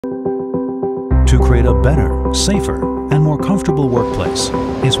To create a better, safer, and more comfortable workplace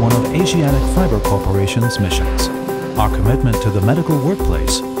is one of Asiatic Fiber Corporation's missions. Our commitment to the medical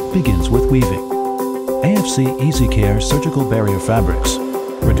workplace begins with weaving. AFC Easy Care surgical barrier fabrics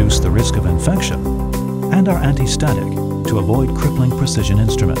reduce the risk of infection and are anti-static to avoid crippling precision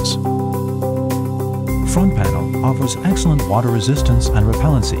instruments. Front panel offers excellent water resistance and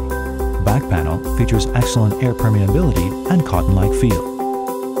repellency. Back panel features excellent air permeability and cotton-like feel.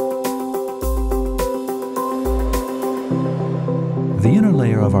 The inner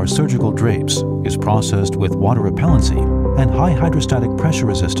layer of our surgical drapes is processed with water repellency and high hydrostatic pressure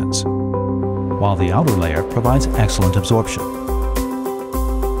resistance, while the outer layer provides excellent absorption.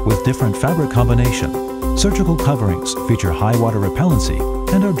 With different fabric combination, surgical coverings feature high water repellency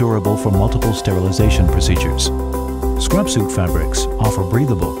and are durable for multiple sterilization procedures. Scrub suit fabrics offer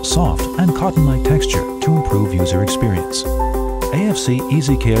breathable, soft, and cotton-like texture to improve user experience. AFC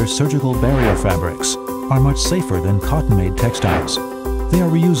Easy Care surgical barrier fabrics are much safer than cotton-made textiles. They are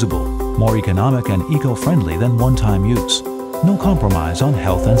reusable, more economic and eco-friendly than one-time use. No compromise on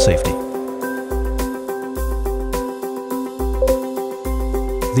health and safety.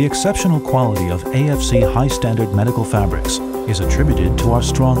 The exceptional quality of AFC high-standard medical fabrics is attributed to our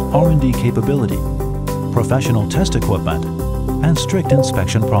strong R&D capability, professional test equipment, and strict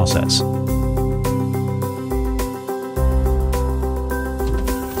inspection process.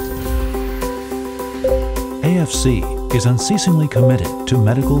 AFC is unceasingly committed to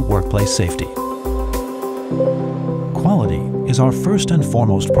medical workplace safety. Quality is our first and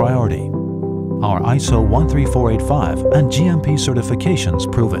foremost priority. Our ISO 13485 and GMP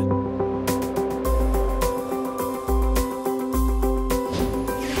certifications prove it.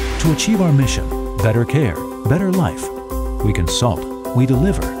 To achieve our mission, better care, better life, we consult, we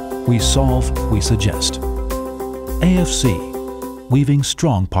deliver, we solve, we suggest. AFC, weaving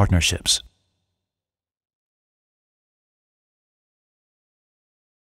strong partnerships.